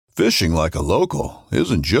Fishing like a local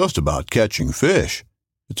isn't just about catching fish.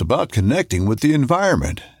 It's about connecting with the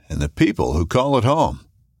environment and the people who call it home.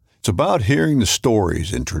 It's about hearing the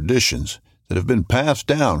stories and traditions that have been passed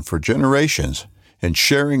down for generations and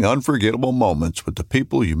sharing unforgettable moments with the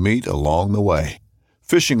people you meet along the way.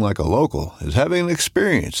 Fishing like a local is having an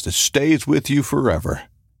experience that stays with you forever.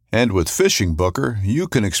 And with Fishing Booker, you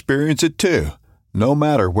can experience it too, no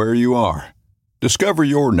matter where you are. Discover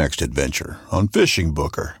your next adventure on Fishing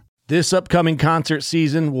Booker. This upcoming concert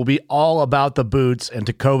season will be all about the boots, and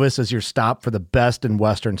Tecovas is your stop for the best in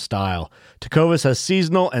Western style. Tecovas has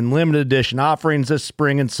seasonal and limited edition offerings this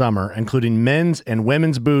spring and summer, including men's and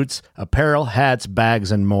women's boots, apparel, hats,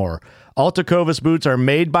 bags, and more. All Tecovas boots are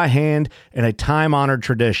made by hand in a time-honored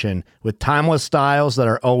tradition with timeless styles that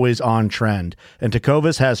are always on trend. And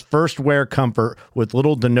Tecovas has first wear comfort with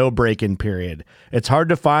little to no break-in period. It's hard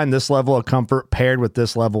to find this level of comfort paired with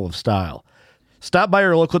this level of style. Stop by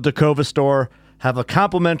your local Tecovas store, have a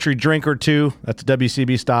complimentary drink or two, that's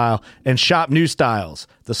WCB style, and shop new styles.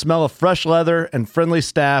 The smell of fresh leather and friendly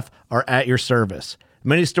staff are at your service.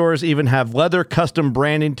 Many stores even have leather custom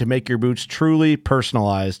branding to make your boots truly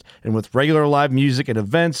personalized. And with regular live music and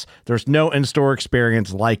events, there's no in-store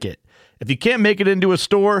experience like it. If you can't make it into a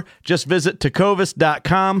store, just visit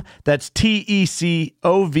tecovas.com. That's TECOVAS.com.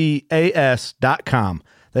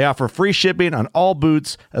 They offer free shipping on all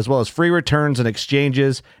boots, as well as free returns and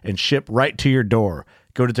exchanges, and ship right to your door.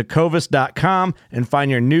 Go to tecovas.com and find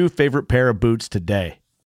your new favorite pair of boots today.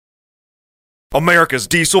 America's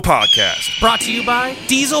Diesel Podcast. Brought to you by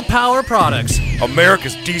Diesel Power Products.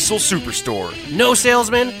 America's Diesel Superstore. No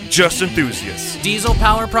salesman, Just enthusiasts.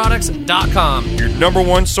 DieselPowerProducts.com. Your number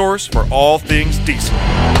one source for all things diesel.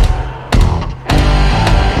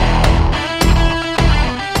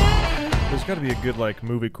 There's got to be a good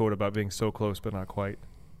movie quote about being so close but not quite.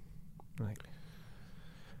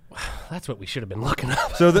 That's what we should have been looking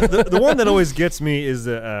up. So the one that always gets me is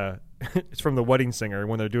it's from The Wedding Singer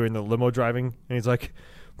when they're doing the limo driving, and he's like,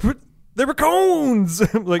 "There were cones." I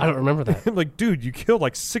don't remember that. I'm like, dude, you killed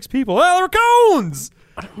 6 people. Oh, there were cones.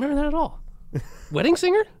 I don't remember that at all. Wedding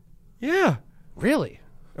Singer? Yeah, Really?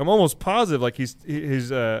 I'm almost positive.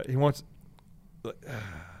 He wants.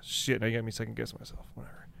 Shit, now you got me second guessing myself.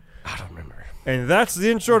 Whatever. I don't remember. And that's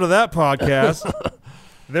the intro to that podcast.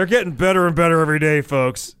 They're getting better and better every day,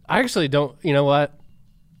 folks. I actually don't. You know what?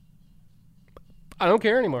 I don't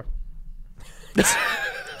care anymore.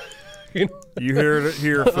 You heard it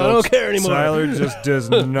here, folks. I don't care anymore. Tyler just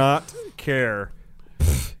does not care.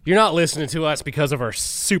 You're not listening to us because of our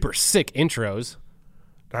super sick intros.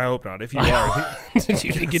 I hope not. If you are,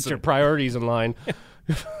 You can get your priorities in line.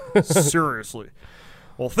 seriously.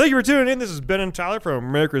 Well, thank you for tuning in. This is Ben and Tyler from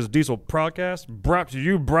America's Diesel Podcast, brought to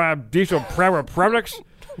you by Diesel Power Products.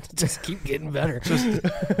 Just keep getting better.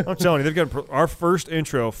 I'm telling you, they've got our first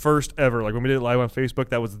intro, first ever. When we did it live on Facebook,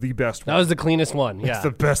 that was the best one. That was the cleanest one. Yeah, It's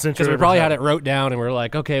the best intro. because we ever probably had it wrote down, and we were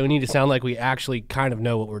like, okay, we need to sound like we actually kind of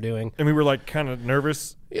know what we're doing. And we were kind of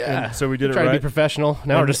nervous. Yeah, and so we did it trying right. to be professional.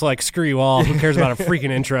 Now we're just like, screw you all. Who cares about a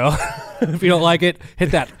freaking intro? If you don't like it,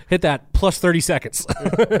 hit that plus 30 seconds.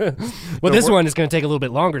 Well, this one is going to take a little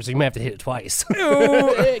bit longer, so you might have to hit it twice.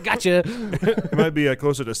 Gotcha. It might be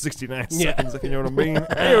closer to 69 seconds, if you know what I mean.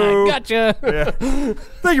 Gotcha. Yeah.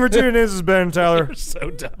 Thank you for tuning in. This is Ben and Tyler. You're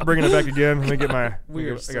so dumb. Bringing it back again. Let me get my. We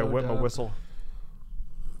are I so got to wet my dumb. whistle.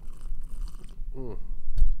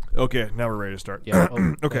 Okay, now we're ready to start. Yeah.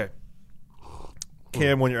 Okay.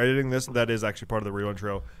 Cam, when you're editing this, that is actually part of the real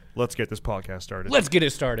intro. Let's get this podcast started. Let's get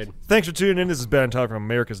it started. Thanks for tuning in. This is Ben and Tyler from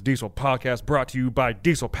America's Diesel Podcast, brought to you by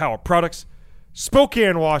Diesel Power Products,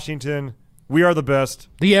 Spokane, Washington. We are the best.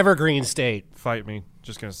 The Evergreen State. Fight me.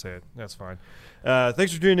 Just going to say it. That's fine.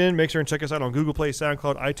 Thanks for tuning in. Make sure and check us out on Google Play,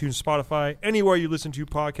 SoundCloud, iTunes, Spotify, anywhere you listen to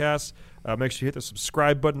podcasts. Make sure you hit the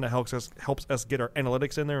subscribe button. That helps us get our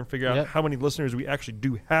analytics in there and figure out how many listeners we actually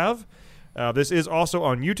do have. This is also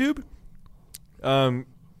on YouTube.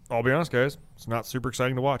 I'll be honest, guys. It's not super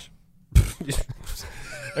exciting to watch.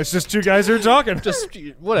 It's just two guys who are talking. Just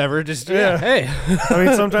whatever. Just hey. I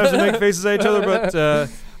mean, sometimes we make faces at each other, but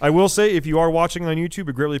I will say, if you are watching on YouTube,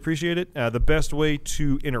 we greatly appreciate it. The best way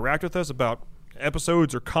to interact with us about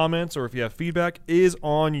episodes or comments, or if you have feedback, is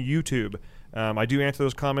on YouTube. I do answer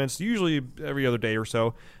those comments usually every other day or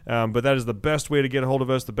so, but that is the best way to get a hold of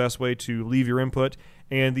us, the best way to leave your input,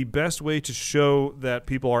 and the best way to show that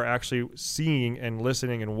people are actually seeing and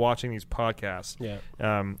listening and watching these podcasts. Yeah.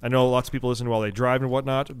 I know lots of people listen while they drive and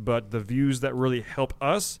whatnot, but the views that really help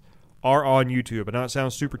us are on YouTube. I know it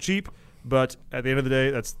sounds super cheap, but at the end of the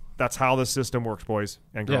day, that's how the system works, boys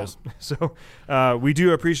and girls. Yeah. So we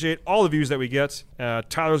do appreciate all the views that we get.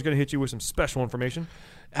 Tyler's going to hit you with some special information.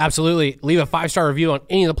 Absolutely. Leave a 5-star review on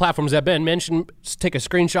any of the platforms that Ben mentioned. Just take a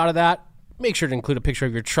screenshot of that. Make sure to include a picture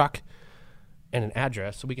of your truck and an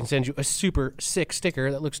address so we can send you a super sick sticker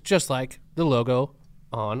that looks just like the logo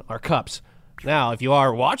on our cups. Now, if you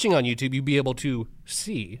are watching on YouTube, you'll be able to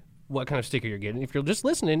see what kind of sticker you're getting. If you're just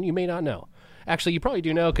listening, you may not know. Actually, you probably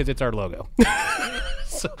do know because it's our logo.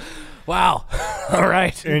 So, wow. All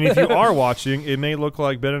right. And if you are watching, it may look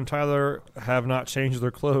like Ben and Tyler have not changed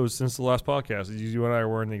their clothes since the last podcast. You and I are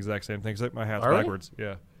wearing the exact same thing, except my hat's Are we? backwards.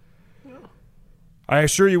 Yeah. I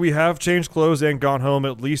assure you, we have changed clothes and gone home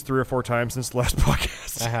at least 3 or 4 times since the last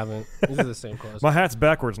podcast. I haven't. These are the same clothes. My hat's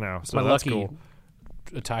backwards now, so My that's lucky cool.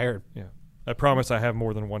 attire. Yeah. I promise I have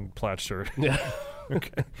more than one plaid shirt. Yeah.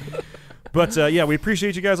 Okay. But, yeah, we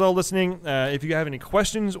appreciate you guys all listening. If you have any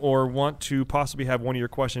questions or want to possibly have one of your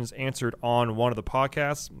questions answered on one of the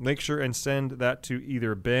podcasts, make sure and send that to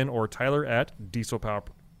either Ben or Tyler at Diesel Power.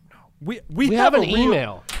 We have an a real-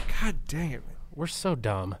 email. God dang it. We're so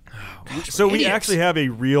dumb. So we idiots. actually have a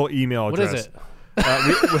real email What address. is it?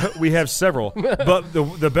 We have several, but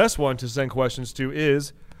the best one to send questions to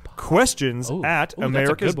is questions Ooh. at Ooh, that's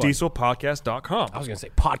a good one. americasdieselpodcast.com. I was going to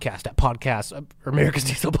say podcast at podcast, or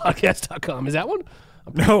americasdieselpodcast.com. Is that one?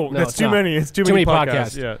 No, that's it's too not. many. It's too many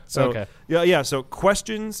podcasts. Yeah. So Okay. yeah. So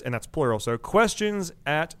questions, and that's plural. So questions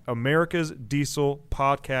at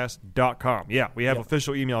americasdieselpodcast.com. Yeah, we have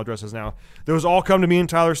official email addresses now. Those all come to me and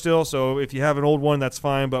Tyler still. So if you have an old one, that's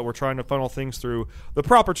fine. But we're trying to funnel things through the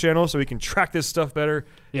proper channel so we can track this stuff better.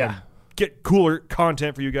 Yeah. And get cooler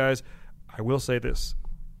content for you guys. I will say this.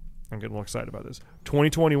 I'm getting a little excited about this.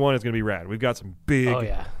 2021 is going to be rad. We've got some big. Oh,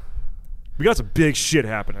 yeah. We got some big shit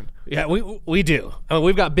happening. Yeah, we do. I mean,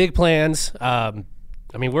 we've got big plans. I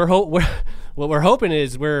mean, what we're hoping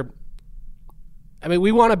is we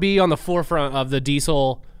want to be on the forefront of the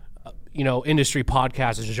diesel, industry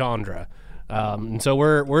podcast genre. And so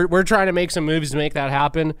we're trying to make some moves to make that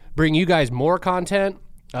happen. Bring you guys more content.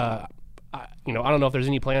 I don't know if there's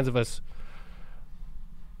any plans of us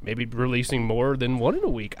maybe releasing more than one in a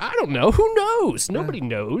week. I don't know. Who knows? Nobody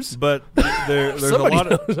knows. But there's a Somebody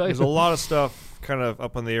lot of knows. there's a lot of stuff kind of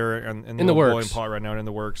up in the air and in the the boiling works. pot right now and in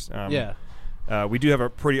the works. Yeah. We do have a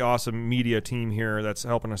pretty awesome media team here that's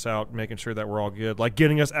helping us out, making sure that we're all good, like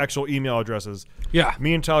getting us actual email addresses. Yeah.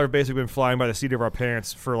 Me and Tyler have basically been flying by the seat of our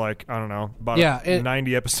pants for about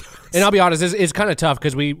 90 episodes. And I'll be honest, it's kind of tough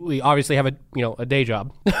because we obviously have a day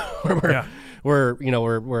job where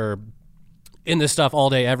we're in this stuff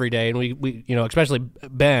all day, every day, and we especially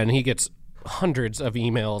Ben, he gets hundreds of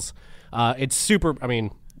emails. It's super. I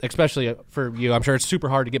mean, especially for you, I'm sure it's super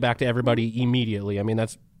hard to get back to everybody immediately. I mean,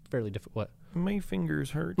 that's fairly difficult. What? My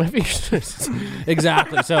fingers hurt.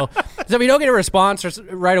 Exactly. So if you don't get a response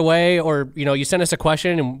right away, or you send us a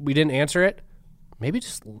question and we didn't answer it, maybe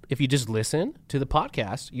if you just listen to the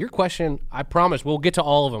podcast, your question, I promise, we'll get to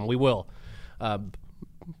all of them. We will.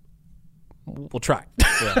 We'll try.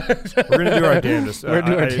 We're going to do our damnedest. We're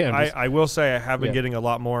gonna do our damnedest. I will say I have been Yeah. getting a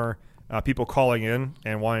lot more people calling in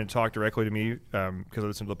and wanting to talk directly to me because I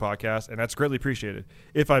listen to the podcast, and that's greatly appreciated.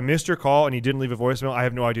 If I missed your call and you didn't leave a voicemail, I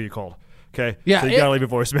have no idea you called. Okay, Yeah, so you got to leave a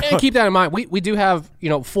voicemail. And keep that in mind. We do have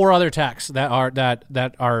 4 other techs that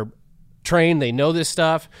are trained. They know this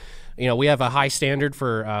stuff. We have a high standard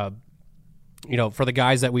for for the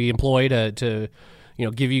guys that we employ to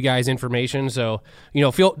give you guys information. So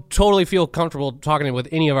feel comfortable talking with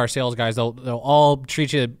any of our sales guys. They'll all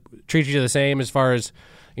treat you the same as far as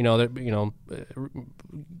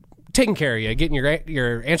taking care of you, getting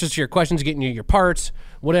your answers to your questions, getting you your parts,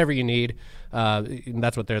 whatever you need. And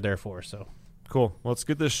that's what they're there for. So Cool. Let's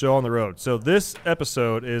get this show on the road. So this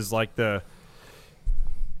episode is like the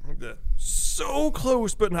so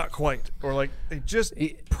close but not quite, or like they just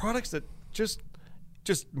products that just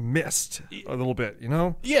missed a little bit,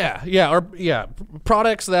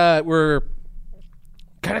 products that were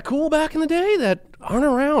kind of cool back in the day that aren't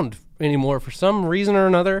around anymore for some reason or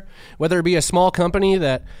another, whether it be a small company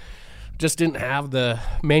that just didn't have the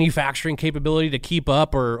manufacturing capability to keep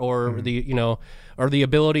up or the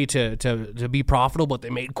ability to be profitable, but they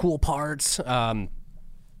made cool parts.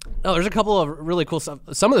 There's a couple of really cool stuff.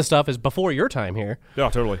 Some of the stuff is before your time here. Yeah,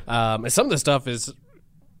 totally. And some of the stuff is,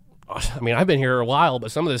 I've been here a while,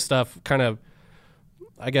 but some of this stuff kind of,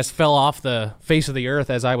 I guess, fell off the face of the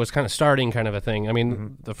earth as I was kind of starting, kind of a thing. I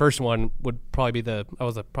mean, the first one would probably be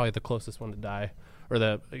probably the closest one to die, or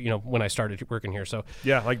when I started working here. So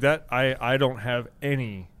Yeah, like that. I don't have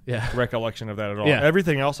any recollection of that at all. Yeah.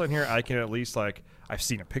 Everything else on here, I can at least I've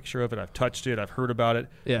seen a picture of it, I've touched it, I've heard about it.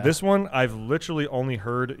 Yeah. This one, I've literally only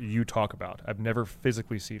heard you talk about. I've never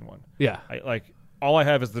physically seen one. yeah, all I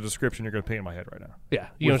have is the description you're going to paint in my head right now. Yeah,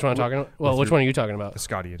 you know which one I'm talking about. Well, which one are you talking about? The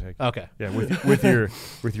Scotty intake. Okay. Yeah,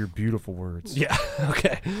 with your beautiful words. Yeah.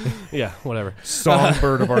 Okay. Yeah. Whatever.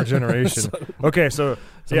 Songbird of our generation. Okay, so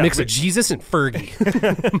It's a mix of Jesus and Fergie.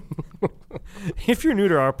 if you're new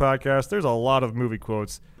to our podcast, there's a lot of movie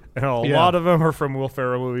quotes, and a lot of them are from Will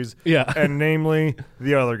Ferrell movies. Yeah. And namely,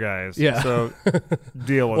 The Other Guys. Yeah. So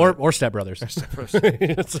deal with it. Or Step Brothers.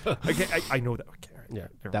 Okay, I know that. Okay, all right, Yeah,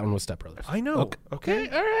 never that mind. one was Step Brothers. I know. Okay.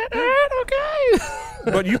 All right,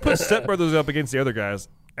 okay. But you put Step Brothers up against The Other Guys,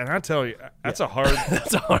 and I tell you, that's a hard.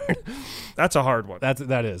 That's a hard one. That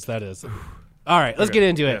is. All right, let's Okay, get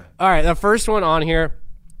into it. yeah. All right, the first one on here,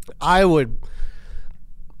 if I was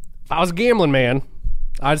a gambling man,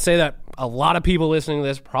 I'd say that a lot of people listening to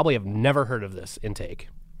this probably have never heard of this intake.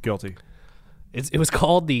 Guilty. It was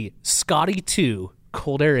called the Scotty 2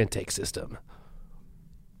 cold air intake system.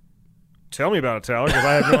 Tell me about it, Tyler, because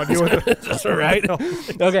I have no idea what it is. That's all right.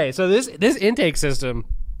 Okay, so this intake system,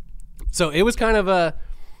 so it was kind of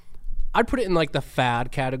I'd put it in like the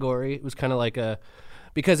fad category. It was kind of like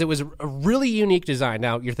because it was a really unique design.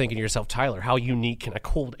 Now you're thinking to yourself, Tyler, how unique can a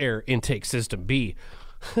cold air intake system be?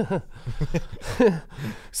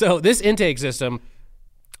 So this intake system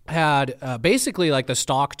had basically like the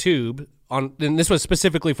stock tube on, and this was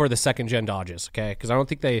specifically for the second gen Dodges, okay? Because I don't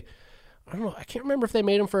know, I can't remember if they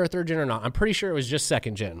made them for a third gen or not. I'm pretty sure it was just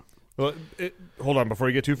second gen. Well, hold on before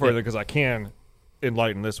you get too far, because I can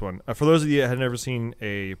enlighten this one. For those of you that had never seen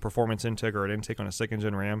a performance intake or an intake on a second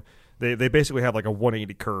gen Ram, they basically have like a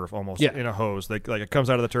 180 curve almost in a hose. Like it comes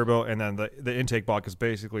out of the turbo, and then the intake block is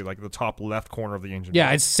basically like the top left corner of the engine.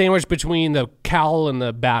 Yeah, it's sandwiched between the cowl and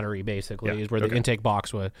the battery. Basically, is where the okay. intake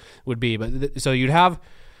box would be. But so you'd have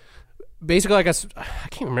basically like I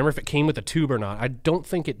can't remember if it came with a tube or not. I don't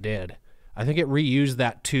think it did. I think it reused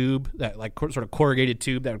that tube, that like sort of corrugated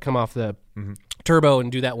tube that would come off the turbo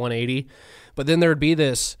and do that 180. But then there would be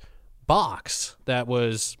this box that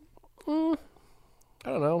was, I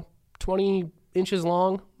don't know, 20 inches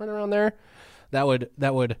long, right around there. That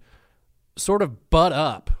would sort of butt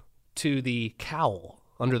up to the cowl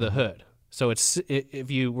under the hood. So if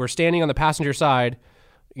you were standing on the passenger side,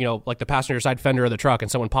 you know, like the passenger side fender of the truck, and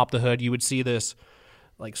someone popped the hood, you would see this,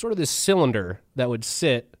 like sort of this cylinder that would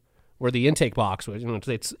sit where the intake box was. You know,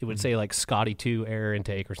 it would say like Scotty 2 air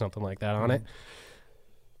intake or something like that on it.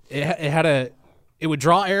 It would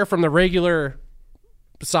draw air from the regular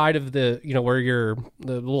side of the, you know, where the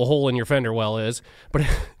little hole in your fender well is, but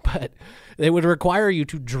it would require you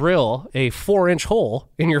to drill a 4-inch hole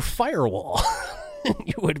in your firewall.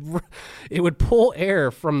 It would pull air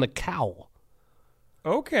from the cowl.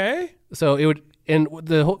 Okay. So it would, and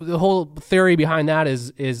the whole theory behind that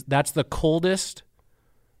is that's the coldest.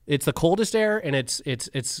 It's the coldest air, and it's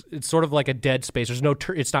sort of like a dead space. There's no,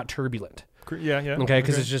 it's not turbulent. Yeah. Okay,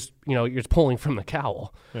 because it's just, you know, you're pulling from the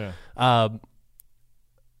cowl. Yeah.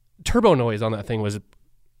 Turbo noise on that thing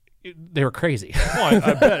they were crazy. Well,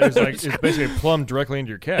 I bet it's basically plumbed directly into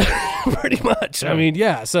your cab. Pretty much. Yeah. I mean,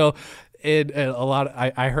 yeah. So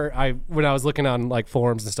I heard when I was looking on like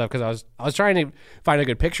forums and stuff, because I was trying to find a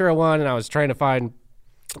good picture of one, and I was trying to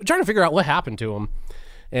figure out what happened to them.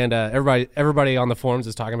 And everybody on the forums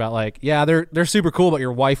is talking about like, yeah, they're super cool, but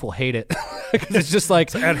your wife will hate it because it's just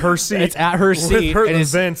like At her seat. It's at her seat, With her and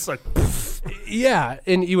it's, vents like. yeah,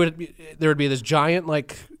 and there would be this giant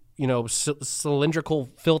like, you know, cylindrical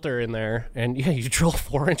filter in there, and yeah, you drill a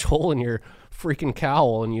 4-inch hole in your freaking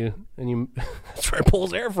cowl, and you that's where it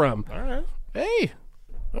pulls air from. All right. Hey,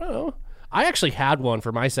 I don't know. I actually had one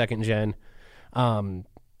for my second gen, when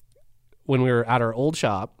we were at our old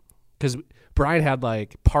shop, because Brian had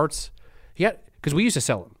like parts. Because we used to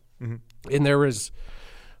sell them, and there was,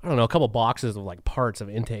 I don't know, a couple boxes of like parts of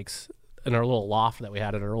intakes in our little loft that we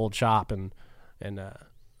had at our old shop, and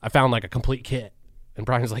I found like a complete kit, and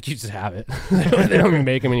Brian was like, "You just have it. They don't even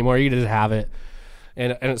make them anymore. You just have it."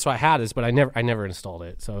 And so I had this, but I never installed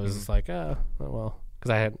it. So it was just like, oh well, because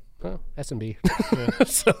I had S&B.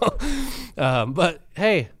 So, but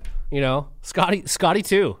hey, you know, Scotty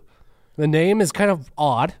 2. The name is kind of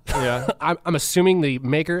odd. Yeah. I'm assuming the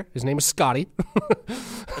maker, his name is Scotty.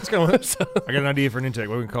 Let's go. I got an idea for an intake.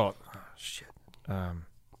 What do we call it? Oh, shit.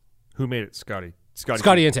 Who made it? Scotty.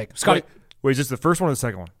 Scotty intake. Scotty. Wait, is this the first one or the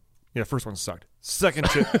second one? Yeah, first one sucked. Second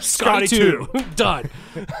to Scotty 2. Done.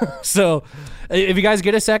 So if you guys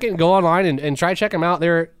get a second, go online and try to check them out.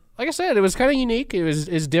 They're, like I said, it was kind of unique.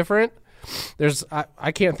 It's different. There's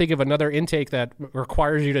I can't think of another intake that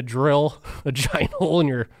requires you to drill a giant hole in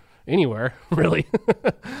your anywhere, really.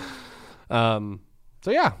 So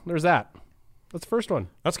yeah, there's that. That's the first one.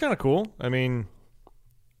 That's kind of cool. I mean,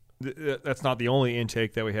 that's not the only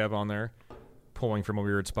intake that we have on there. pulling from a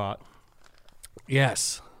weird spot.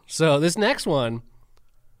 Yes. So this next one,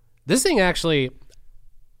 this thing actually,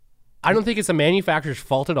 I don't think it's the manufacturer's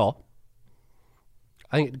fault at all.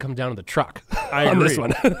 I think it comes down to the truck. I on agree. this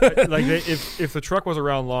one. If the truck was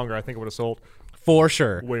around longer, I think it would have sold For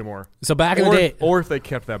sure. way more. So back in the day, or if they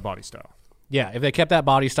kept that body style. yeah, if they kept that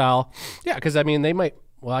body style, yeah, because I mean they might.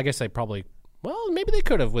 Well, I guess they probably. Well, maybe they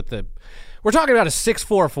could have with the. We're talking about a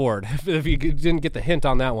 6'4" Ford. If you didn't get the hint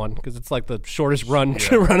on that one, because it's like the shortest run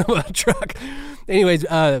of a truck. Anyways,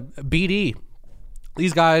 BD,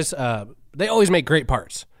 these guys, they always make great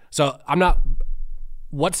parts. So I'm not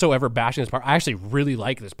whatsoever bashing this part. I actually really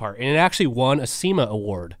like this part, and it actually won a SEMA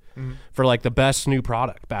award for like the best new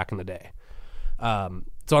product back in the day.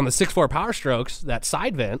 So on the 6'4" Power Strokes, that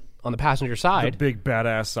side vent on the passenger side, The big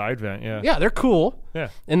badass side vent, yeah. yeah, they're cool. Yeah.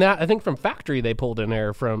 And that I think from factory they pulled in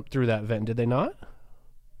air through that vent. Did they not?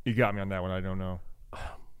 You got me on that one. I don't know.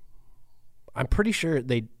 I'm pretty sure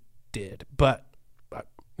they did, but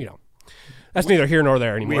you know, that's neither here nor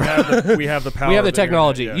there anymore. We have the power. We have the of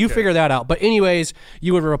technology. internet. You okay. figure that out. But anyways,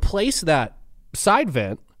 you would replace that side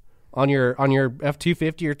vent on your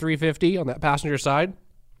F-250 or 350 on that passenger side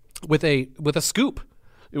with a scoop.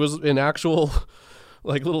 It was an actual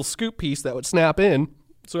like little scoop piece that would snap in.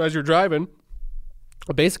 So as you're driving,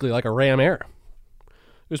 basically like a Ram Air.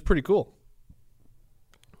 It was pretty cool.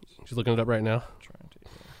 She's looking it up right now. Trying to.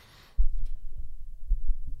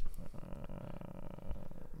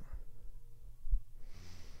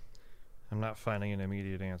 I'm not finding an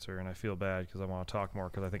immediate answer, and I feel bad because I want to talk more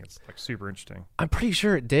because I think it's like super interesting. I'm pretty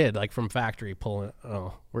sure it did, like from factory pulling.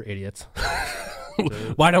 Oh, we're idiots.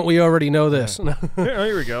 Why don't we already know this?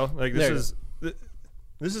 Here we go. Like There you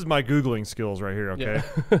this is my Googling skills right here. Okay.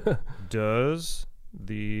 Yeah. Does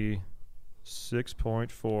the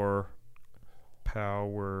 6.4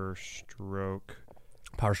 Power Stroke?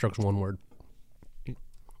 Power Stroke's one word.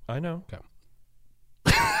 I know. Okay.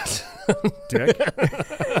 Dick.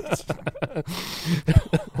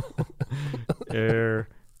 Air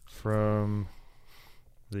from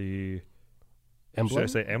the Emblem?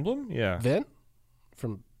 Should I say emblem? Yeah. Vent?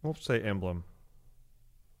 From We'll say emblem.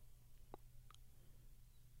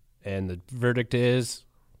 and the verdict is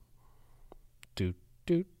doot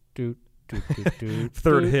doot doot doot doot doot.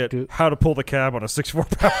 Third doot, hit. doot. How to pull the cab on a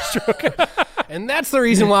 6.4 Power Stroke. And that's the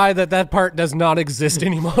reason why that part does not exist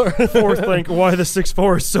anymore. Fourth thing, why the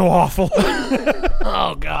 6.4 is so awful.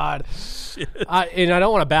 Oh God. And I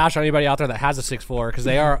don't want to bash on anybody out there that has a 6.4 because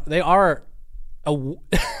they are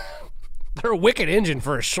they're a wicked engine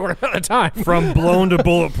for a short amount of time. From blown to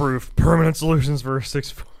bulletproof, permanent solutions for a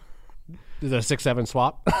 6.4. Is it a 6.7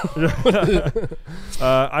 swap?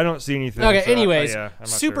 I don't see anything. Okay. so Anyways, I'm not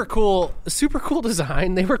super sure. cool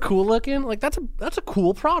design. They were cool looking. Like that's a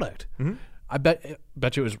cool product. Mm-hmm. I bet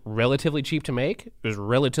you it was relatively cheap to make. It was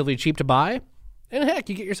relatively cheap to buy, and heck,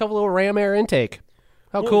 you get yourself a little Ram Air intake.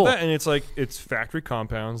 How cool! And it's like it's factory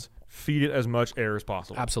compounds. Feed it as much air as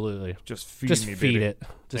possible. Absolutely. Just feed Just me, feed baby. it.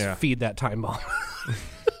 Just Yeah. feed that time bomb.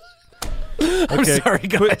 I'm Okay, sorry,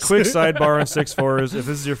 guys. Quick sidebar on 6.4s. If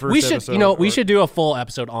this is your first we should, episode, we should do a full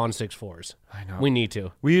episode on 6.4s. I know. We need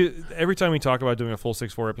to. Every time we talk about doing a full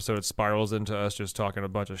 6.4 episode, it spirals into us just talking a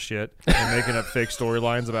bunch of shit and making up fake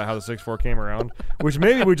storylines about how the 6.4 came around, which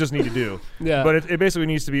maybe we just need to do. Yeah. But it basically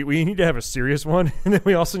needs to be, we need to have a serious one, and then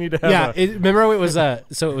we also need to have Remember it was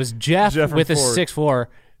so it was Jeff Jeff with the and Ford. 6.4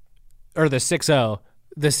 or the 6.0.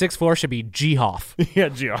 The 6.4 should be G-Hoff, yeah,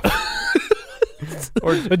 Geoff.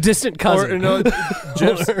 a distant cousin. Or, no,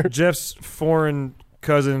 Jeff's foreign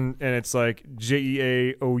cousin, and it's like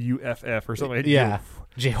Jeauff or something. Yeah,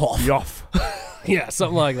 J-Hoff. Yoff. Yeah,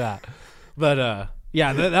 something like that. But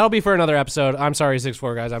yeah, that'll be for another episode. I'm sorry,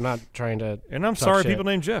 6.4 guys. I'm not trying to. And I'm talk sorry, shit. people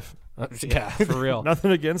named Jeff. Yeah, for real.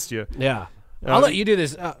 Nothing against you. Yeah, I'll let you do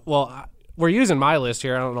this. We're using my list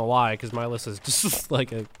here. I don't know why, because my list is just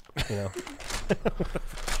like a,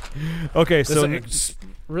 Okay, so so it's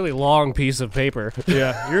really long piece of paper.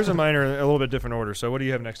 yeah, yours and mine are in a little bit different order. So what do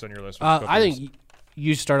you have next on your list? I think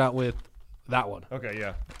you start out with that one. Okay,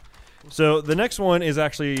 yeah. So the next one is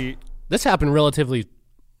actually This happened relatively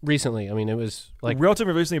recently. I mean, it was like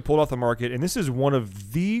relatively recently pulled off the market, and this is one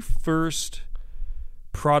of the first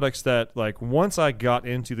products that, like, once I got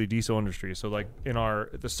into the diesel industry, so like in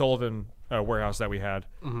the Sullivan warehouse that we had,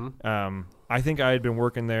 I think I had been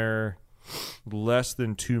working there less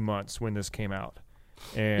than 2 months when this came out,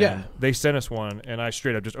 and they sent us one, and I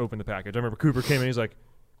straight up just opened the package. I remember Cooper came in, he's like,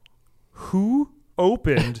 "Who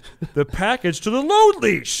opened the package to the load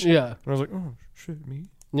leash?" Yeah. And I was like, "Oh shit, me."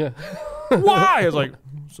 Yeah. Why? I was like,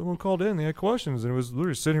 someone called in. They had questions, and it was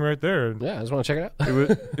literally sitting right there. And Yeah, I just want to check it out.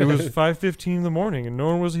 it was 5:15 in the morning, and no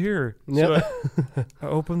one was here. Yep. So I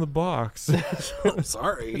opened the box.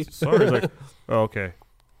 Sorry. Sorry. I was like, oh, okay.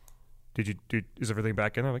 Is everything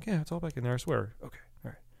back in there? I'm like, yeah, it's all back in there. I swear. Okay.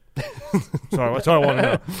 All right. That's all I want to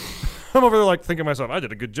know. I'm over there like thinking to myself, I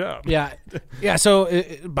did a good job. Yeah. Yeah. So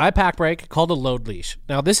by Pack Break, called a load leash.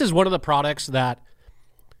 Now, this is one of the products that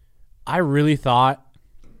I really thought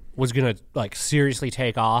was going to like seriously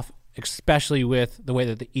take off, especially with the way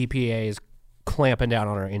that the EPA is clamping down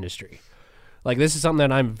on our industry. Like, this is something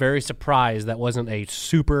that I'm very surprised that wasn't a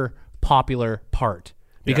super popular part,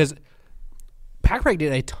 because Pack Break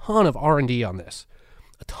did a ton of R&D on this.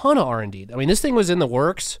 A ton of R&D. I mean, this thing was in the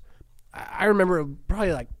works. I remember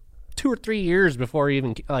probably like 2 or 3 years before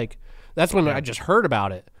even, like, that's when I just heard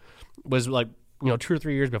about it. Was like, 2 or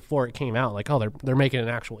 3 years before it came out. Like, oh, they're making an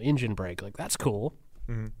actual engine brake. Like, that's cool.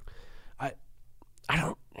 Mm-hmm. I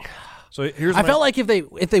don't. So here's I felt like if they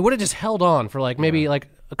would have just held on for like maybe like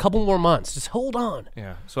a couple more months, just hold on.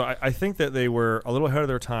 Yeah. So I think that they were a little ahead of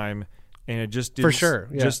their time, and it just didn't, For sure,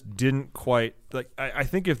 yeah. just didn't quite like. I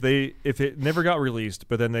think if it never got released,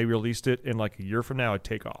 but then they released it in like a year from now, it'd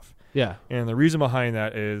take off. Yeah. And the reason behind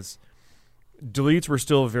that is deletes were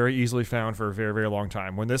still very easily found for a very, very long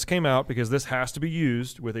time. When this came out, because this has to be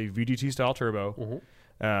used with a VGT style turbo,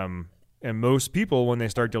 and most people, when they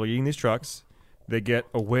start deleting these trucks, they get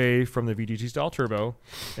away from the VGT style turbo,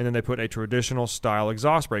 and then they put a traditional style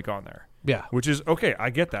exhaust brake on there. Yeah. Which is okay. I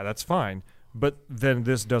get that. That's fine. But then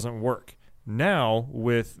this doesn't work. Now,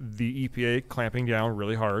 with the EPA clamping down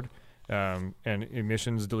really hard, and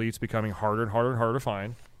emissions deletes becoming harder and harder and harder to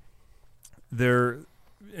find,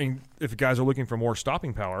 and if guys are looking for more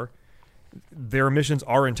stopping power, their emissions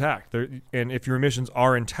are intact. And if your emissions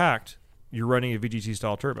are intact, you're running a VGT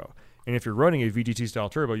style turbo. And if you're running a VGT style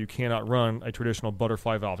turbo, you cannot run a traditional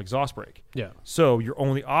butterfly valve exhaust brake. Yeah. So your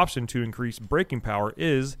only option to increase braking power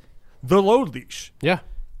is the load leash. Yeah.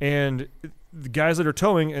 And the guys that are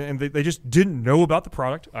towing, and they just didn't know about the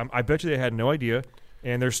product. I bet you they had no idea.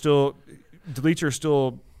 And deletes are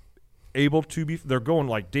still able to be, they're going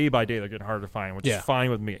like day by day, they're getting harder to find, which is fine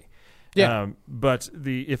with me. Yeah. But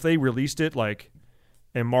if they released it like,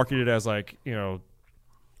 and marketed it as like,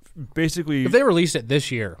 basically. If they released it this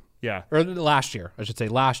year. Yeah. Or last year, I should say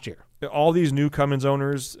last year. All these new Cummins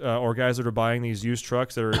owners or guys that are buying these used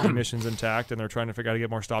trucks that are emissions intact and they're trying to figure out how to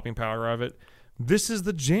get more stopping power out of it, this is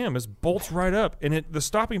the jam. It bolts right up, and the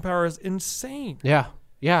stopping power is insane. Yeah.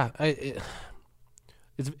 Yeah. It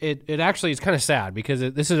actually is kind of sad because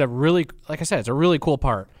this is a really, like I said, it's a really cool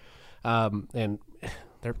part. And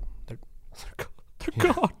they're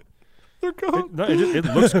gone. They're gone. It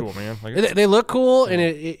looks cool, man. Like They look cool, and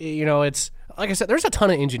it's like I said, there's a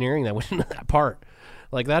ton of engineering that went into that part.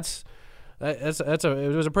 Like it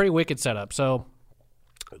was a pretty wicked setup. So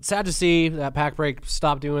it's sad to see that Pack Break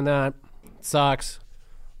stopped doing that. It sucks,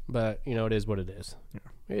 but it is what it is. Yeah.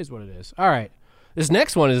 It is what it is. All right, this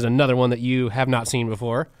next one is another one that you have not seen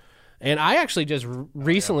before, and I actually just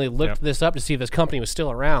recently looked this up to see if this company was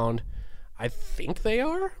still around. I think they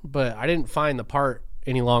are, but I didn't find the part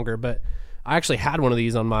any longer. But I actually had one of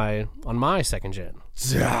these on my second gen.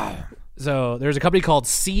 So there's a company called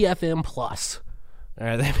CFM Plus. All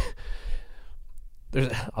right,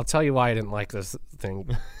 I'll tell you why I didn't like this thing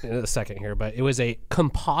in a second here, but it was a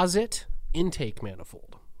composite intake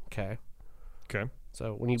manifold. Okay.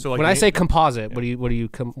 So when I say composite, what do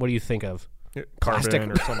you think of?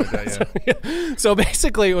 Carbon or something like that. Yeah. So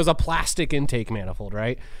basically, it was a plastic intake manifold,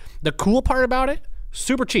 right? The cool part about it,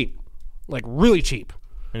 super cheap, like really cheap.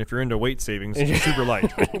 And if you're into weight savings, it's super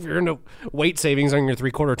light. If you're into weight savings on your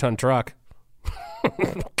 3/4 ton truck.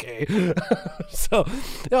 Okay. So,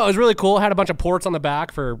 it was really cool. It had a bunch of ports on the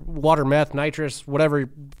back for water, meth, nitrous, whatever,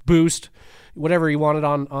 boost, whatever you wanted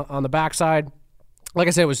on the backside. Like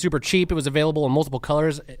I said, it was super cheap. It was available in multiple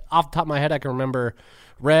colors. Off the top of my head, I can remember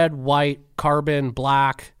red, white, carbon,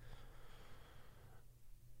 black,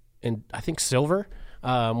 and I think silver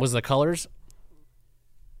was the colors.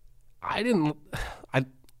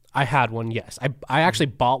 I had one, yes. I actually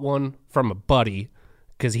bought one from a buddy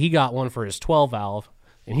because he got one for his 12 valve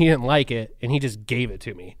and he didn't like it and he just gave it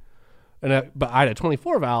to me. But I had a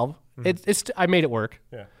 24 valve. I made it work.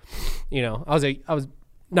 Yeah. I was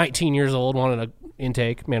 19 years old, wanted an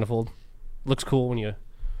intake manifold. Looks cool when you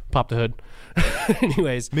pop the hood.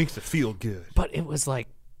 Anyways, makes it feel good. But it was like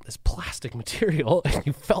this plastic material, and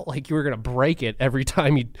you felt like you were gonna break it every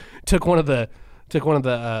time you took one of the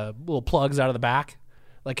little plugs out of the back.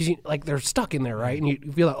 Like, 'cause like they're stuck in there, right? And you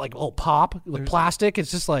feel that like pop with plastic.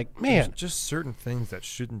 It's just like, man. There's just certain things that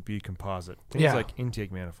shouldn't be composite. Things Yeah. like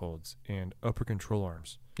intake manifolds and upper control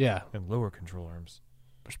arms Yeah. and lower control arms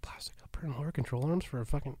There's plastic upper and lower control arms for a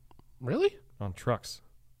fucking... Really? on trucks.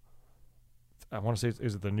 I want to say,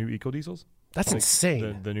 is it the new eco diesels? That's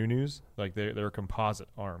insane. The new news, like they're composite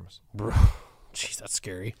arms. Bro. Jeez, that's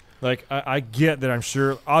scary. Like I get that. I'm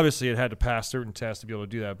sure. Obviously, it had to pass certain tests to be able to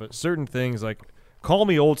do that. But certain things, like call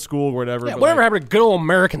me old school or whatever. Yeah, but whatever like, happened to good old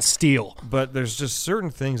American steel? But there's just certain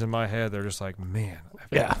things in my head that are just like, man,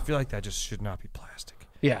 I feel like that just should not be plastic.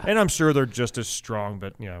 Yeah. And I'm sure they're just as strong,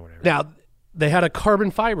 but whatever. Now, they had a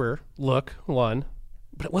carbon fiber look, one,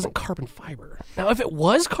 but it wasn't carbon fiber. Now, if it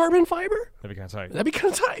was carbon fiber, That'd be kind of tight. that'd be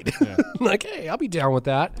kind of tight. Like, hey, I'll be down with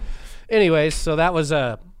that. Anyways, so that was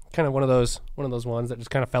kind of one of those ones that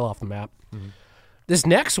just kind of fell off the map. Mm-hmm. This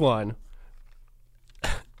next one,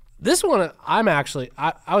 I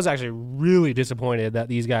was actually really disappointed that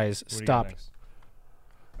these guys What do you got stopped next?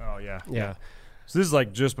 Oh yeah. Yeah. So this is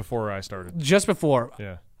like just before I started. just before.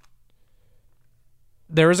 Yeah.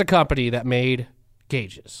 There was a company that made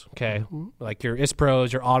gauges, okay? Like your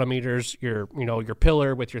ISPROs, your autometers, your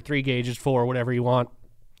pillar with your 3 gauges, 4, whatever you want.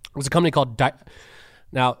 It was a company called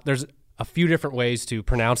Now, there's a few different ways to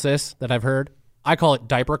pronounce this that I've heard. I call it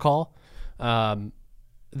diaper call.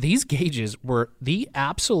 These gauges were the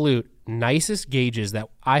absolute nicest gauges that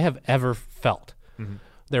I have ever felt. Mm-hmm.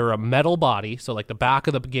 They were a metal body, so like the back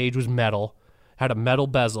of the gauge was metal, had a metal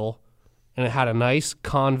bezel, and it had a nice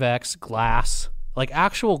convex glass, like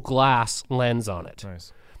actual glass lens on it.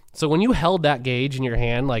 Nice. So when you held that gauge in your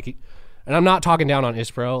hand, like, and I'm not talking down on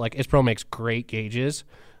ISPRO, like ISPRO makes great gauges.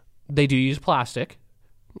 They do use plastic.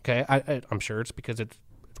 Okay. I'm sure it's because it's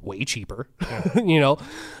way cheaper,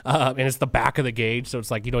 and it's the back of the gauge. So it's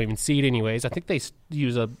like, you don't even see it anyways. I think they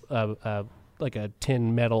use a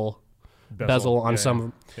tin metal bezel on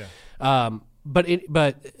some. Yeah. But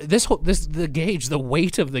the gauge, the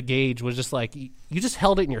weight of the gauge was just like, you just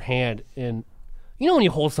held it in your hand, and when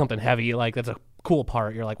you hold something heavy, like that's a cool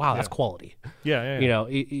part, you're like, wow, that's quality. Yeah.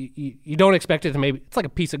 You don't expect it to it's like a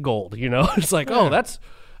piece of gold, it's like, oh,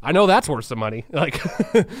 I know that's worth some money. Like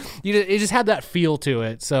it just had that feel to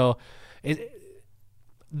it. So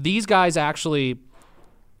these guys actually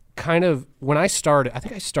kind of, when I started, I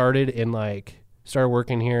think I started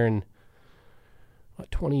working here in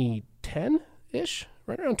 2010-ish,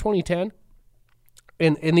 right around 2010.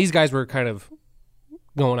 And these guys were kind of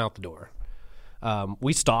going out the door.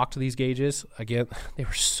 We stocked these gauges. Again, they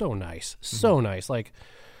were so nice. So nice. Like,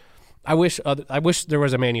 I wish there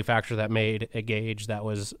was a manufacturer that made a gauge that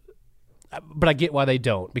was, but I get why they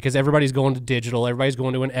don't, because everybody's going to digital, everybody's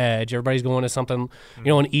going to an Edge, everybody's going to something,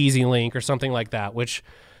 an Easy Link or something like that, which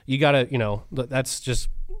you gotta, that's just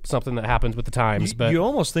something that happens with the times. But you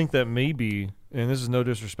almost think that maybe, and this is no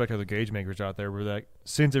disrespect to the gauge makers out there, where that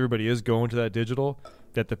since everybody is going to that digital,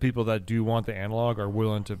 that the people that do want the analog are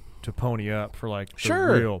willing to pony up for like the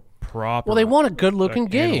real proper. Well, they want a good looking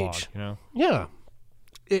gauge, analog, Yeah.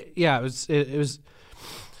 It was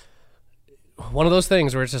one of those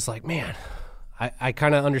things where it's just like, man, I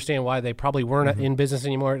kind of understand why they probably weren't in business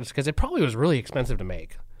anymore. It's because it probably was really expensive to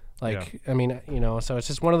make. Like, I mean, so it's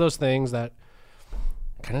just one of those things that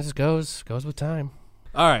kind of just goes with time.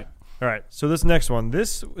 All right. So this next one,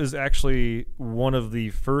 this is actually one of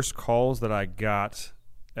the first calls that I got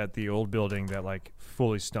at the old building that like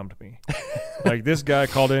fully stumped me. Like this guy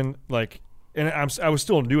called in, like, and I was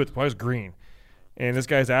still new at the point. I was green. And this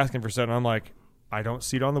guy's asking for something. I'm like, I don't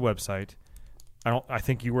see it on the website. I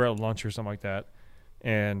think you were at lunch or something like that.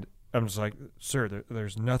 And I'm just like, sir,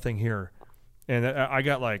 there's nothing here. And I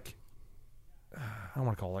got like, I don't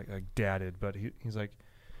want to call it like dadded, but he's like,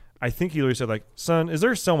 I think he literally said like, son, is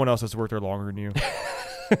there someone else that's worked there longer than you?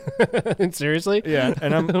 Seriously? Yeah.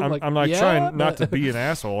 And I'm like yeah, trying not to be an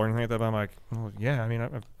asshole or anything like that. But I'm like, well, yeah, I mean,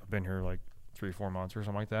 I've been here like 3-4 months or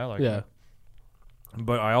something like that. Like, yeah.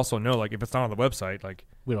 But I also know, like, if it's not on the website, like,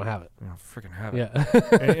 we don't have it. We don't freaking have it.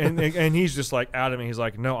 Yeah. and he's just like adamant. He's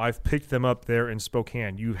like, no, I've picked them up there in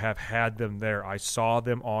Spokane. You have had them there. I saw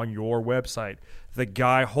them on your website. The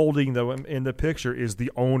guy holding them in the picture is the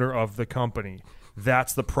owner of the company.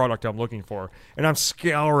 That's the product I'm looking for. And I'm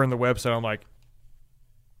scouring the website. I'm like,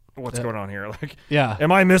 what's going on here? Like,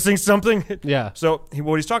 am I missing something? Yeah. So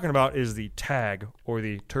what he's talking about is the TAG, or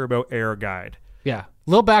the Turbo Air Guide. Yeah.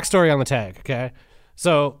 Little backstory on the TAG, okay?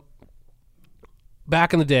 So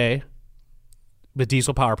back in the day with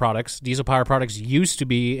Diesel Power Products used to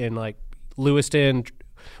be in like Lewiston.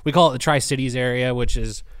 We call it the Tri-Cities area, which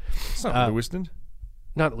is... It's not Lewiston.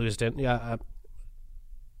 Not Lewiston. Yeah.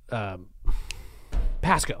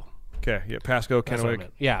 Pasco. Okay, yeah, Pasco, That's what I Kennewick.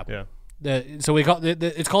 meant. Yeah. Yeah. So we call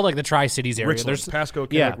it's called like the Tri-Cities area. Richland, Pasco,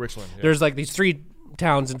 Kennewick, yeah, Richland. Yeah. There's like these 3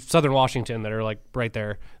 towns in southern Washington that are like right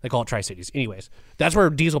there. They call it Tri-Cities. Anyways, that's where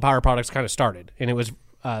Diesel Power Products kind of started, and it was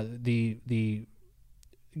the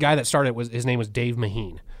guy that started his name was Dave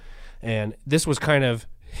Maheen, and this was kind of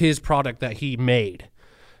his product that he made.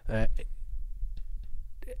 I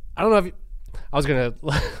don't know if I was gonna.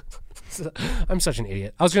 I'm such an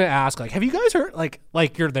idiot. I was gonna ask, like, have you guys heard, like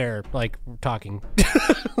you're there, like talking.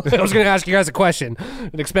 I was gonna ask you guys a question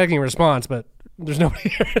and expecting a response, but there's nobody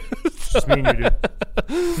here. Just me and you, dude.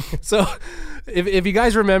 So, if you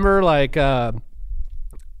guys remember, like, I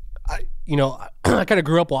kind of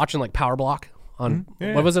grew up watching like Power Block on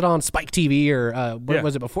what was it on Spike TV or what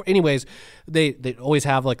was it before? Anyways, they always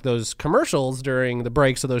have like those commercials during the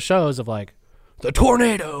breaks of those shows of like the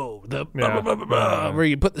tornado, the blah, blah, blah, blah, blah, where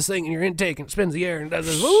you put this thing in your intake and it spins the air and does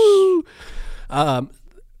this. Woo!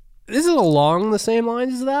 This is along the same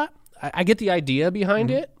lines as that. I get the idea behind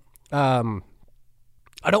it. I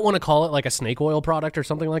don't want to call it like a snake oil product or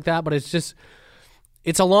something like that, but it's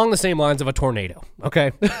along the same lines of a tornado.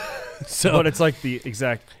 Okay. So, But it's like the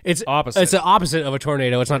exact opposite. It's the opposite of a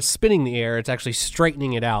tornado. It's not spinning the air. It's actually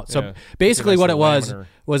straightening it out. So Yeah. basically, It's what a it was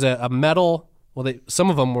laminar. a metal. Well, some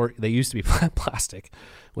of them they used to be plastic,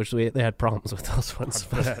 which they had problems with those ones.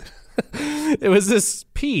 It was this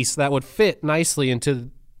piece that would fit nicely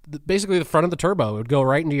into basically the front of the turbo. It would go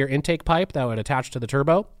right into your intake pipe that would attach to the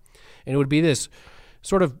turbo, and it would be this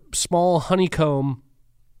sort of small honeycomb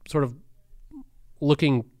sort of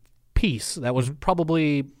looking piece that was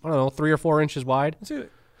probably, I don't know, 3 or 4 inches wide.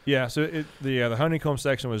 Yeah, so the honeycomb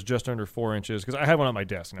section was just under 4 inches because I have one on my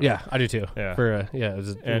desk now. Yeah, I do too. Yeah. It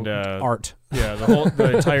was art. Yeah,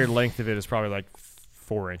 the entire length of it is probably like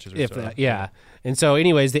 4 inches or If so. that, yeah. And so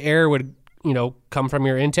anyways, the air would, come from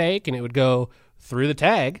your intake and it would go through the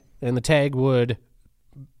tag, and the tag would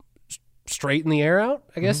straighten the air out,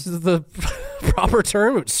 I guess is the proper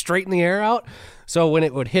term. It would straighten the air out. So when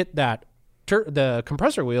it would hit that the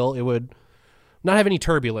compressor wheel, it would not have any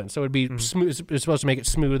turbulence. So it would be smooth. It's supposed to make it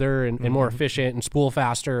smoother and more efficient and spool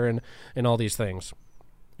faster and all these things.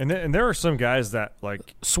 And there are some guys that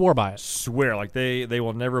like Swore by it. swear like they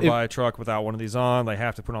will never buy a truck without one of these on. They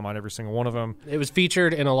have to put them on every single one of them. It was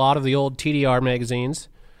featured in a lot of the old TDR magazines.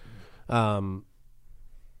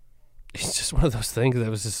 It's just one of those things that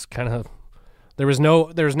was just kind of there was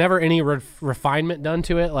never any refinement done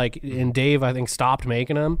to it. Like, and Dave, I think, stopped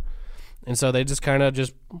making them, and so they just kind of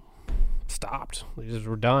just stopped. They just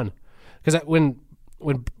were done. Because when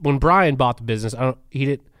Brian bought the business, I don't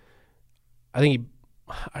even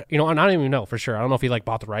know for sure. I don't know if he like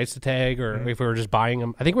bought the rights to tag or if we were just buying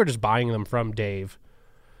them. I think we were just buying them from Dave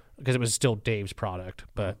because it was still Dave's product.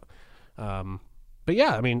 But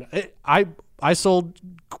yeah, I mean, I sold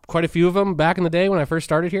quite a few of them back in the day when I first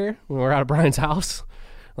started here. When we were out of Brian's house,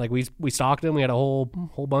 like we stocked them. We had a whole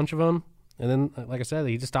bunch of them, and then like I said,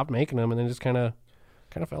 he just stopped making them, and then just kind of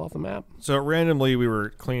fell off the map. So randomly, we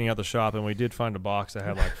were cleaning out the shop, and we did find a box that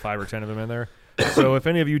had like 5 or 10 of them in there. So if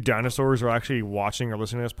any of you dinosaurs are actually watching or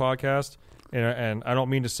listening to this podcast, and I don't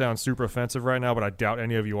mean to sound super offensive right now, but I doubt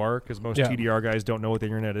any of you are, because most TDR guys don't know what the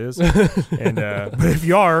internet is. And but if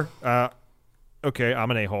you are, okay, I'm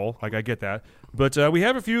an a-hole. Like, I get that. But we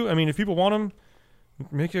have a few. I mean, if people want them,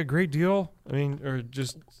 make a great deal. I mean, or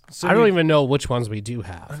just I don't even know which ones we do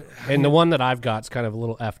have. And the one that I've got is kind of a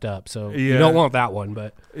little effed up, so you Yeah. don't want that one.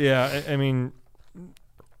 But yeah, I mean,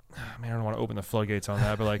 I don't want to open the floodgates on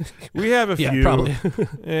that, but like we have a yeah, few. probably.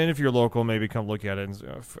 And if you're local, maybe come look at it and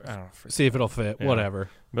I don't know. See if it'll fit. Yeah. Whatever.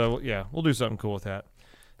 But yeah, we'll do something cool with that.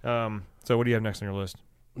 So what do you have next on your list?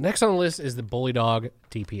 Next on the list is the Bully Dog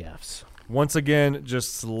DPFs. Once again,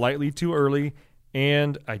 just slightly too early,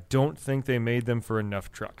 and I don't think they made them for enough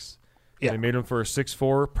trucks. Yeah. They made them for a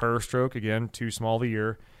 6.4 per stroke, again, too small of a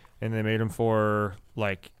year, and they made them for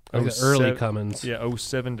like The early Cummins. Yeah,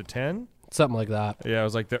 07 to 10. Something like that. Yeah, it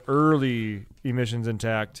was like the early emissions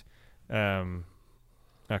intact Cummins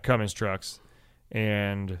trucks.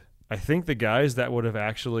 And I think the guys that would have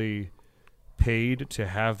actually paid to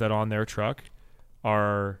have that on their truck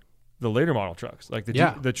are the later model trucks, like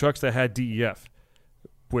the trucks that had DEF,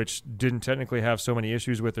 which didn't technically have so many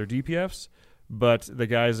issues with their DPFs, but the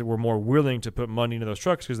guys that were more willing to put money into those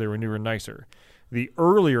trucks because they were newer and nicer. The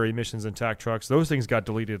earlier emissions intact trucks, those things got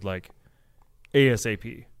deleted like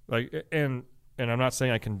ASAP. Like, and I'm not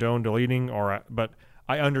saying I condone deleting, but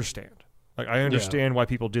I understand. Like, I understand why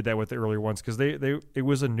people did that with the earlier ones, because it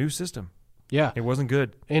was a new system. Yeah. It wasn't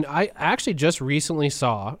good. And I actually just recently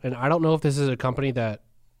saw, and I don't know if this is a company that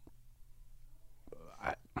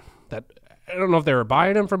I don't know if they were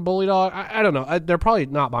buying them from Bully Dog. I don't know. They're probably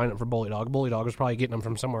not buying them from Bully Dog. Bully Dog was probably getting them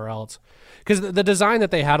from somewhere else. Because the design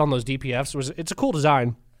that they had on those DPFs it's a cool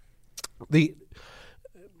design.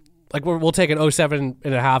 We'll take an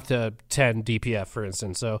 07.5 to 10 DPF, for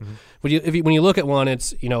instance. So when you look at one,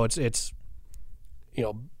 it's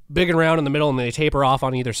big and round in the middle, and they taper off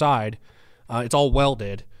on either side. It's all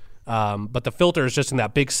welded. But the filter is just in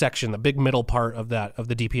that big section, the big middle part of the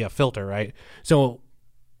DPF filter, right? So,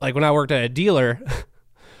 like when I worked at a dealer,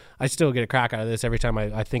 I still get a crack out of this every time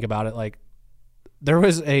I think about it. Like there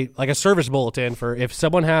was a service bulletin for if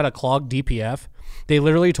someone had a clogged DPF, they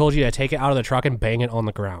literally told you to take it out of the truck and bang it on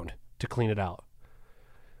the ground to clean it out.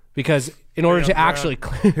 Because in order to actually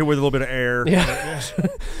hit with a little bit of air. Yeah.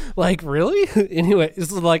 Like, really? Anyway,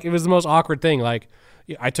 this is like, it was the most awkward thing. Like,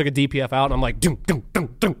 I took a DPF out and I'm like, dum, dum,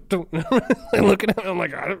 dum, dum, dum. And looking at it, I'm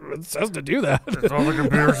like, it says to do that. That's all the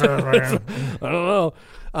computer says, man. I don't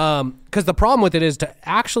know. Because the problem with it is to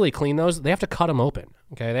actually clean those, they have to cut them open.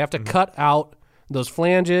 Okay. They have to cut out those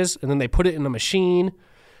flanges and then they put it in a machine.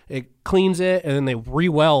 It cleans it and then they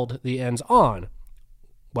re-weld the ends on.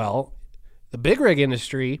 Well, the big rig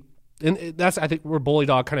industry, and that's, I think, where Bully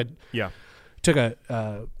Dog kind of took a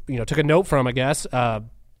note from, I guess.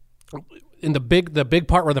 In the big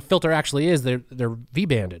part where the filter actually is, they're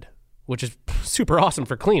V-banded, which is super awesome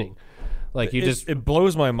for cleaning. Like it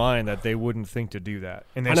blows my mind that they wouldn't think to do that,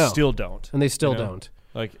 and they still don't. And they still don't.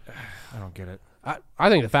 Like, I don't get it. I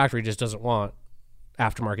think the factory just doesn't want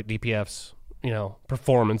aftermarket DPFs,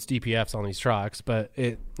 performance DPFs on these trucks. But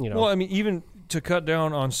Well, I mean, even to cut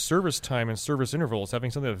down on service time and service intervals, having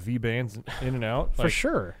something that V-bands in and out. For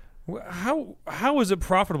sure. How is it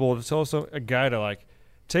profitable to tell a guy to, like,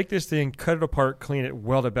 take this thing, cut it apart, clean it,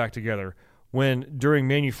 weld it back together, when during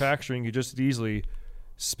manufacturing you just easily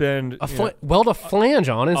spend weld a flange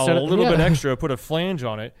on instead a little bit extra, put a flange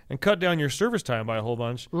on it, and cut down your service time by a whole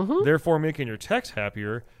bunch, therefore making your techs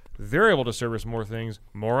happier. They're able to service more things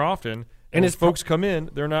more often. And as folks come in,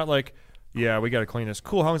 they're not like, yeah, we got to clean this.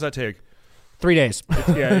 Cool, how long does that take? 3 days.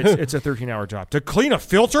 It's a 13-hour job. To clean a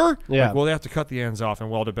filter? Yeah. Like, well, they have to cut the ends off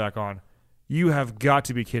and weld it back on. You have got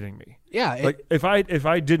to be kidding me. Yeah. Like, if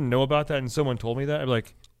I didn't know about that and someone told me that, I'd be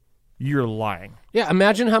like, you're lying. Yeah,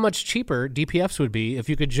 imagine how much cheaper DPFs would be if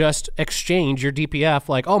you could just exchange your DPF.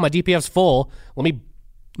 Like, oh, my DPF's full. Let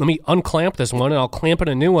me unclamp this one, and I'll clamp in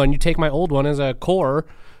a new one. You take my old one as a core,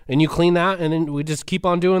 and you clean that, and then we just keep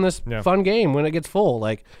on doing this fun game when it gets full.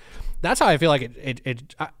 Like, that's how I feel like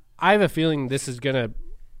it I have a feeling this isn't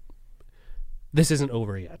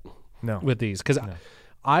over yet. No. With these. Because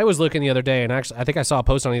I was looking the other day, and actually I think I saw a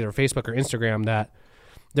post on either Facebook or Instagram that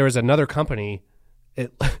there was another company.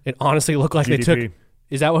 It honestly looked like GDP. they took.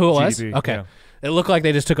 Is that who it was? GDP, Okay. yeah. It looked like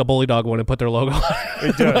they just took a Bully Dog one and put their logo on it.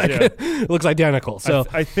 It does, It looks identical. So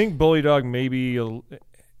I think Bully Dog maybe, and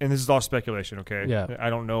this is all speculation, okay? Yeah. I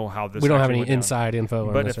don't know how this we don't have actually any went down. inside info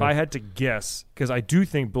on But this, if I had to guess, because I do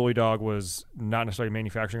think Bully Dog was not necessarily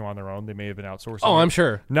manufacturing them on their own. They may have been outsourcing. Oh, it. I'm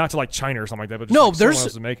sure. Not to like China or something like that, but just No, like someone there's-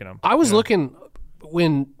 else is making them. I was looking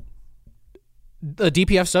when the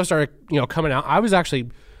DPF stuff started, coming out. I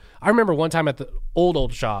remember one time at the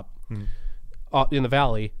old shop in the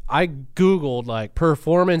Valley, I Googled like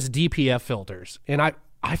performance DPF filters, and I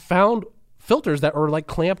found filters that were like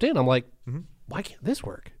clamped in. I'm like, why can't this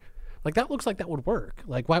work? Like, that looks like that would work.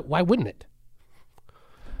 Like, why wouldn't it?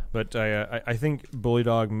 But I think Bully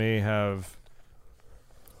Dog may have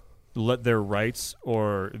let their rights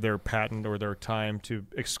or their patent or their time to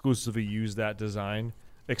exclusively use that design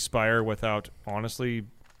expire without honestly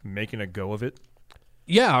making a go of it.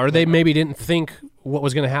 Yeah, or they maybe didn't think what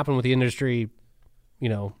was going to happen with the industry,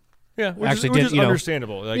 Yeah, which actually is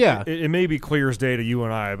understandable. Like, Yeah. it may be clear as day to you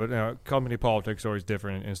and I, but company politics are always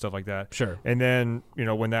different and stuff like that. Sure. And then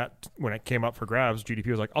when it came up for grabs, GDP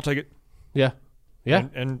was like, "I'll take it." Yeah. Yeah.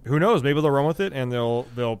 And who knows? Maybe they'll run with it and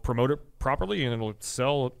they'll promote it properly and it'll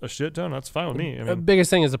sell a shit ton. That's fine with me. I The mean, biggest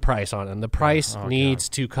thing is the price on it. And the price needs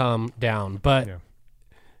to come down, but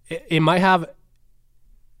it might have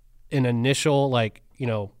an initial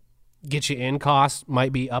get you in cost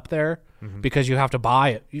might be up there because you have to buy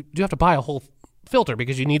it. You have to buy a whole filter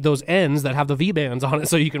because you need those ends that have the V-bands on it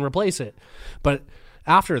so you can replace it. But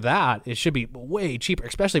after that, it should be way cheaper,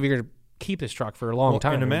 especially if you're going to keep this truck for a long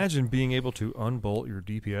time. And imagine being able to unbolt your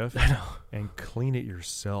DPF and clean it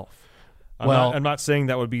yourself. I'm not saying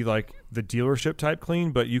that would be like the dealership type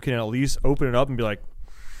clean, but you can at least open it up and be like,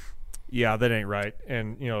 yeah, that ain't right.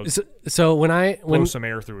 And, so when blow some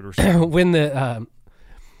air through it or something.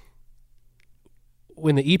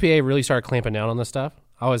 when the EPA really started clamping down on this stuff,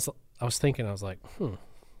 I was thinking, I was like,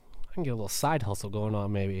 I can get a little side hustle going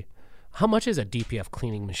on maybe. How much is a DPF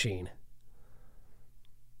cleaning machine?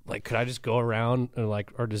 like, could I just go around and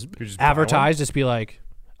like, or just just buy advertise, just be like,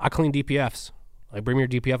 I clean DPFs. Like, bring me your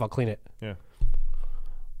DPF, I'll clean it. Yeah.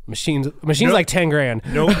 Machines like 10 grand.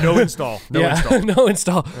 No install. No install. No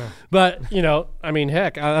install. Yeah. But, you know, I mean,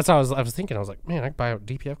 heck, that's how I was thinking. I was like, man, I could buy a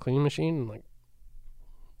DPF cleaning machine and like,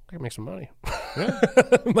 I can make some money. Yeah.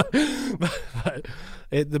 but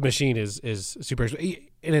the machine is super expensive.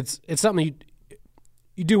 And it's something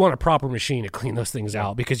you do want a proper machine to clean those things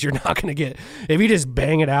out, because you're not going to get, if you just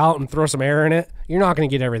bang it out and throw some air in it, you're not going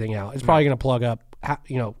to get everything out. It's probably going to plug up,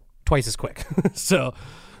 you know, twice as quick. so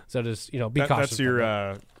just, you know, be cautious. That's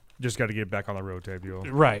your just got to get back on the road type deal.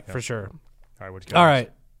 Right, for sure. All right, what you got? All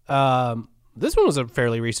right. This one was a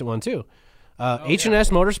fairly recent one too.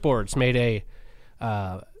 H&S Motorsports made a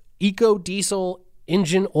Eco Diesel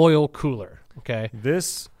engine oil cooler. Okay.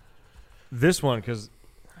 This one, because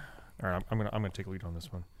all right, I'm gonna take a lead on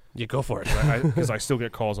this one. You go for it. Because I still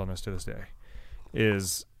get calls on this to this day.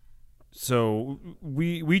 So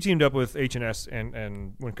we teamed up with H&S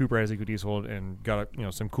and when Cooper has Eco Diesel and got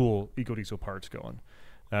some cool Eco Diesel parts going.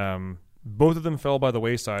 Both of them fell by the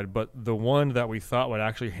wayside, but the one that we thought would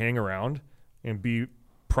actually hang around and be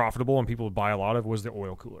profitable and people would buy a lot of was the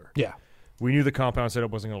oil cooler. Yeah. We knew the compound setup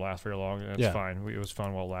wasn't going to last very long, and that's fine. It was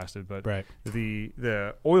fun while it lasted. But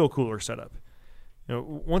the oil cooler setup,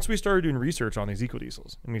 once we started doing research on these Eco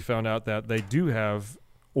Diesels, and we found out that they do have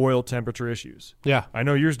oil temperature issues. Yeah. I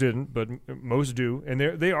know yours didn't, but most do. And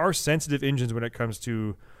they are sensitive engines when it comes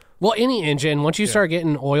to... Well, any engine, once you start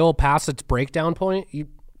getting oil past its breakdown point, you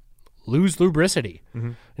lose lubricity. Mm-hmm.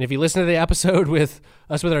 And if you listen to the episode with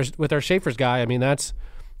us with our Schaefer's guy, I mean, it's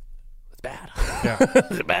bad. Yeah.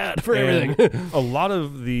 It's bad for everything. A lot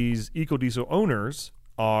of these Eco Diesel owners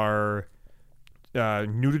are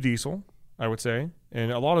new to diesel, I would say.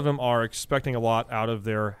 And a lot of them are expecting a lot out of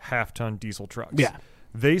their half-ton diesel trucks. Yeah.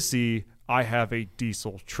 They see, I have a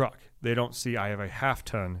diesel truck. They don't see, I have a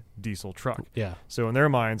half-ton diesel truck. Yeah. So in their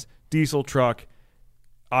minds, diesel truck,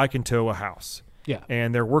 I can tow a house. Yeah.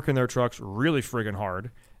 And they're working their trucks really friggin'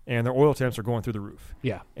 hard, and their oil temps are going through the roof.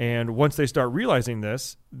 Yeah. And once they start realizing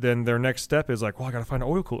this, then their next step is like, well, I got to find an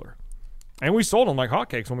oil cooler. And we sold them like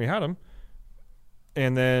hotcakes when we had them.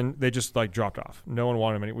 And then they just like dropped off. No one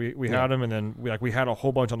wanted them. We had them, and then we had a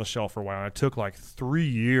whole bunch on the shelf for a while. And it took like 3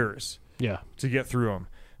 years to get through them.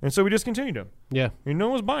 And so we discontinued them. Yeah. And no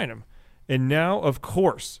one was buying them. And now, of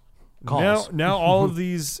course, calls. Now all of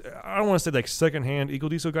these, I don't want to say like secondhand Eco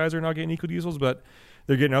Diesel guys are not getting Eco Diesels, but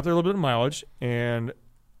they're getting up there a little bit of mileage, and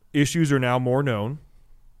issues are now more known.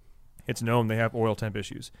 It's known they have oil temp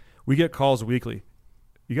issues. We get calls weekly.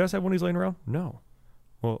 You guys have one of these laying around? No.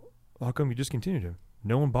 Well, how come you discontinued them?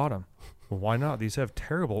 No one bought them. Well, why not? These have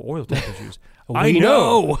terrible oil temp issues. I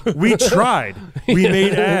know. We tried. We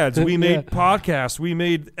made ads. We made podcasts. We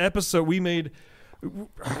made episodes. We made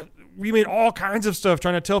all kinds of stuff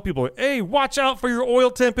trying to tell people, hey, watch out for your oil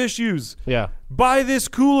temp issues. Yeah. Buy this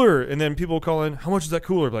cooler. And then people call in, how much is that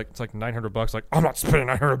cooler? Like, it's like $900. Like, I'm not spending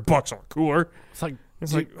 $900 on a cooler. It's like,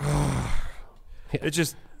 it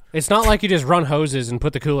just... It's not like you just run hoses and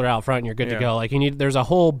put the cooler out front and you're good to go. Like, there's a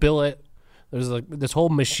whole billet. There's like this whole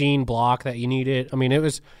machine block that you needed. I mean, it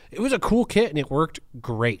was a cool kit, and it worked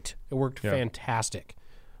great. It worked fantastic.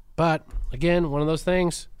 But again, one of those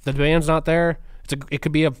things, the demand's not there. It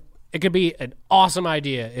could be an awesome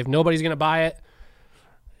idea. If nobody's going to buy it,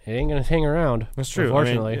 it ain't going to hang around. That's true.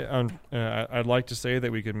 Unfortunately. I mean, I'd like to say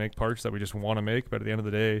that we could make parts that we just want to make, but at the end of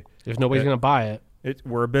the day, if nobody's going to buy it,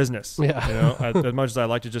 we're a business. Yeah. As much as I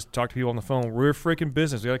like to just talk to people on the phone, we're a freaking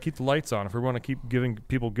business. We got to keep the lights on. If we want to keep giving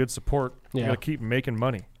people good support, we got to keep making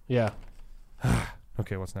money. Yeah.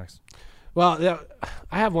 Okay, what's next? Well,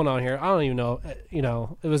 I have one on here. I don't even know.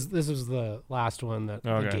 This was the last one that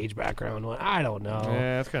the gauge background one. I don't know.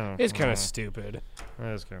 Yeah, it's kind of stupid.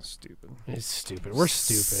 That's kind of stupid. It's stupid. We're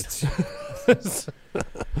stupid.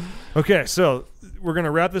 Okay, so we're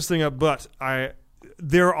gonna wrap this thing up, but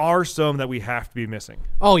there are some that we have to be missing.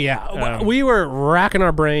 Oh yeah, we were racking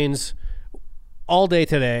our brains all day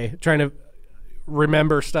today trying to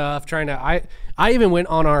remember stuff. I even went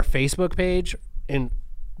on our Facebook page and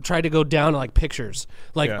tried to go down to like pictures,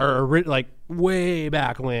 or like way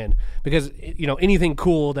back when, because anything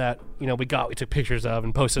cool that we took pictures of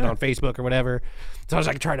and posted on Facebook or whatever. So I was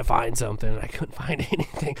like trying to find something, and I couldn't find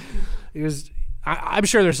anything. It was I'm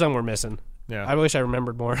sure there's some we're missing. Yeah, I wish I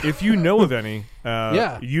remembered more. If you know of any,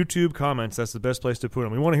 YouTube comments, that's the best place to put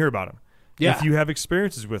them. We want to hear about them. Yeah. If you have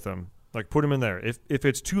experiences with them, like put them in there. If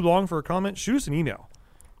it's too long for a comment, shoot us an email.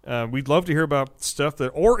 We'd love to hear about stuff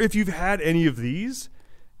or if you've had any of these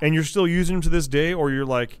and you're still using them to this day, or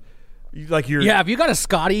you're if you got a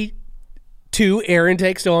Scotty 2 air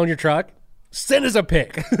intake still on your truck, send us a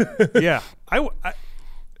pic. Yeah. I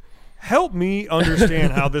help me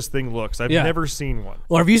understand how this thing looks. I've Yeah. never seen one.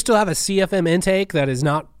 Or if you still have a CFM intake that is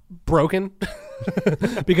not broken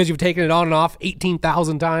because you've taken it on and off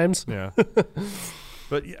 18,000 times. Yeah.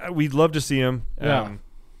 But yeah, we'd love to see him. Yeah.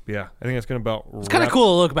 Yeah, I think that's going to about. It's kind of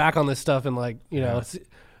cool to look back on this stuff and like,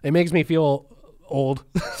 it makes me feel old.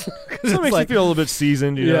 It makes me feel a little bit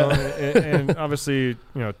seasoned, you know. And obviously,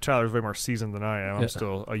 Tyler's way more seasoned than I am. I'm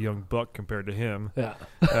still a young buck compared to him. Yeah.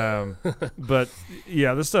 But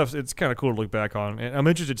yeah, this stuff, it's kind of cool to look back on. And I'm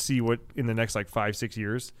interested to see what in the next like 5-6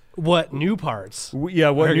 years. What new parts? What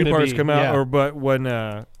are new gonna parts be, come out, yeah. but when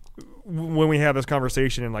we have this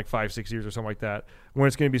conversation in like 5-6 years or something like that, when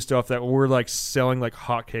it's going to be stuff that we're like selling like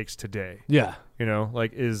hotcakes today. Yeah. We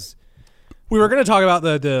were going to talk about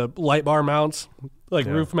the light bar mounts, like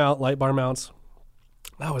Yeah. roof mount light bar mounts.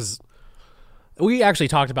 We actually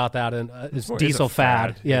talked about that in it's It's diesel a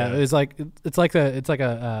fad. fad. Yeah, Yeah. it's like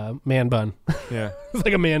a man bun. Yeah. It's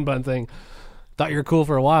like a man bun thing. Thought you were cool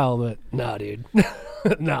for a while, but nah, dude.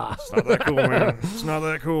 Nah. It's not that cool, man. It's not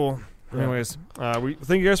that cool. Anyways, we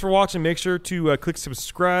thank you guys for watching. Make sure to click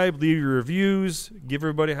subscribe, leave your reviews, give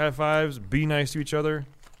everybody high fives, be nice to each other,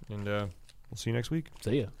 and we'll see you next week.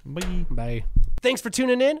 See ya. Bye. Bye. Thanks for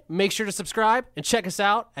tuning in. Make sure to subscribe and check us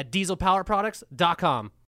out at dieselpowerproducts.com.